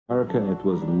America, it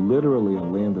was literally a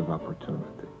land of opportunity.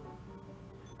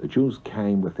 The Jews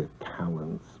came with their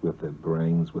talents, with their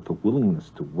brains, with the willingness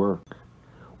to work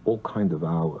all kind of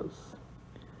hours.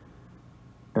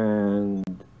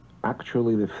 And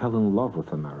actually, they fell in love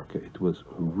with America. It was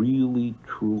really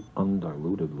true,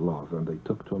 undiluted love. And they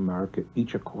took to America,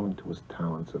 each according to his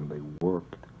talents, and they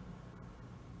worked.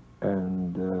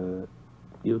 And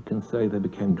you can say they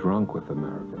became drunk with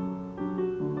America.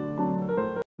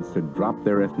 To drop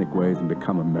their ethnic ways and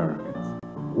become Americans.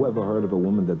 Whoever heard of a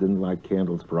woman that didn't light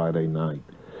candles Friday night?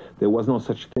 There was no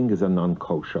such thing as a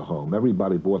non-kosher home.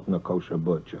 Everybody bought in a kosher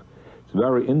butcher. It's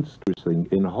very interesting.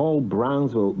 In whole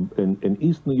Brownsville, in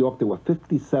East New York, there were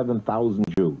 57,000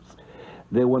 Jews.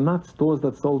 There were not stores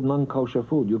that sold non-kosher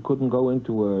food. You couldn't go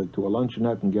into a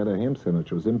luncheonette and get a ham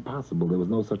sandwich. It was impossible. There was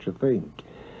no such a thing.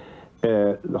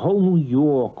 The whole New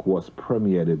York was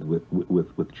permeated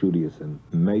with Judaism.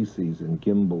 Macy's and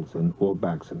Gimbel's and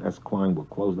Orbach's and S. Klein were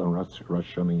closed on Rosh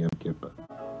Hashanah and Yom Kippur.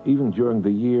 Even during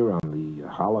the year, on the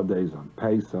holidays, on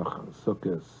Pesach, on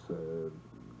Sukkot,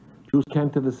 Jews came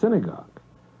to the synagogue.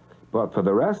 But for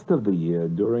the rest of the year,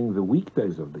 during the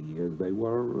weekdays of the year, they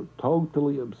were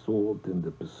totally absorbed in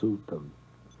the pursuit of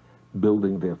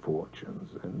building their fortunes.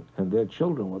 And their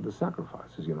children were the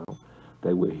sacrifices, you know.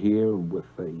 They were here with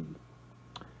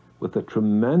a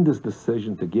tremendous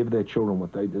decision to give their children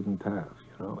what they didn't have.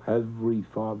 You know, every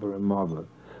father and mother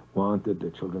wanted their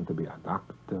children to be a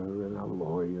doctor and a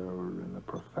lawyer and a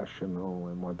professional,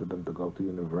 and wanted them to go to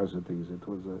universities.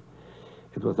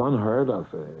 It was unheard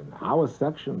of. In our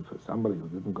section, for somebody who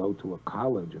didn't go to a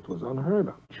college, it was unheard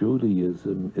of.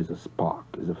 Judaism is a spark,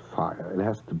 is a fire. It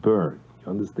has to burn.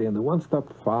 You understand? And once that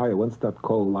fire, once that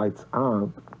coal lights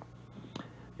on,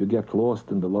 you get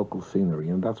lost in the local scenery,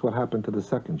 and that's what happened to the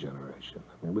second generation.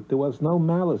 I mean, but there was no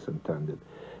malice intended.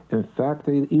 In fact,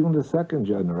 even the second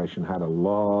generation had a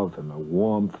love and a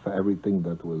warmth for everything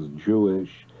that was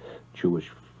Jewish, Jewish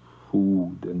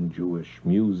food and Jewish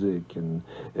music and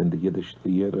the Yiddish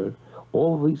theater.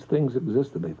 All these things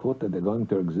existed. They thought that they're going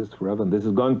to exist forever, and this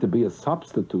is going to be a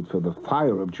substitute for the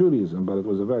fire of Judaism, but it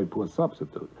was a very poor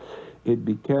substitute. It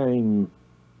became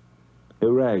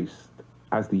erased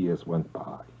as the years went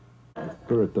by. The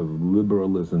spirit of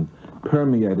liberalism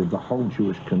permeated the whole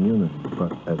Jewish community.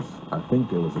 But as I think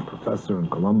there was a professor in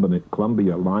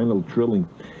Columbia, Lionel Trilling,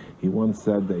 he once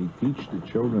said they teach the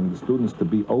children, the students, to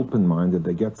be open-minded.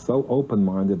 They get so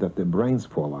open-minded that their brains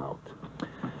fall out.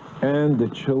 And the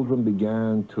children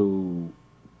began to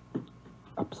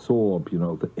absorb, you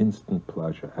know, the instant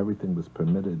pleasure. Everything was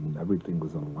permitted and everything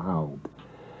was allowed.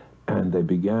 And they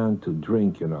began to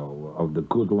drink, you know, of the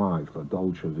good life, the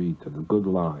dolce vita, the good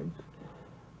life.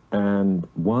 And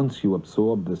once you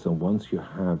absorb this and once you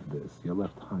have this, you're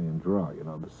left high and dry. You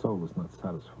know, the soul is not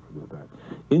satisfied with that.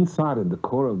 Inside, in the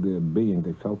core of their being,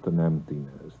 they felt an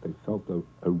emptiness. They felt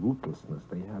a rootlessness.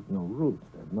 They had no roots.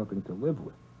 They had nothing to live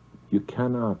with. You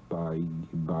cannot, by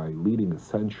leading a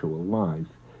sensual life,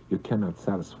 you cannot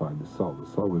satisfy the soul.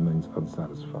 The soul remains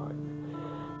unsatisfied.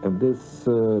 And this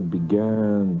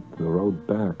began the road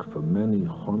back for many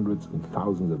hundreds and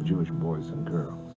thousands of Jewish boys and girls.